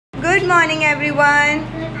Good morning, everyone.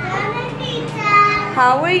 Good morning, teacher.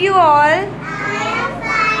 How are you all? I am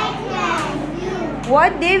fine, thank you.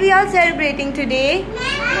 What day we are celebrating today?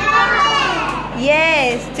 Mango.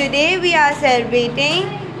 Yes, today we are celebrating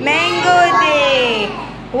Mango Day.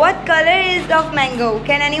 What color is of mango?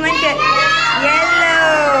 Can anyone tell?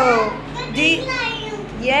 Yellow. Do you,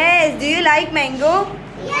 yes, do you like mango?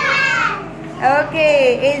 Yeah.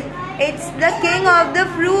 Okay, it's the king of the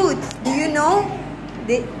fruits. Do you know?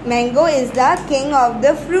 The mango is the king of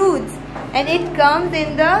the fruits, and it comes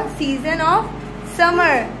in the season of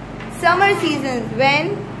summer. Summer seasons,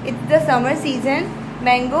 when it's the summer season,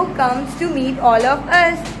 mango comes to meet all of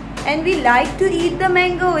us, and we like to eat the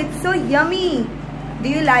mango. It's so yummy. Do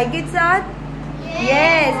you like it, Saad?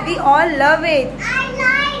 Yes, we all love it. I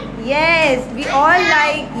like. Yes, we all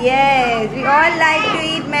like. Yes, we all like to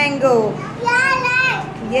eat mango. Yeah,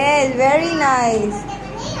 like. Yes, very nice.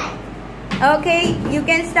 Okay, you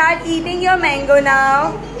can start eating your mango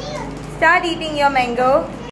now. Start eating your mango.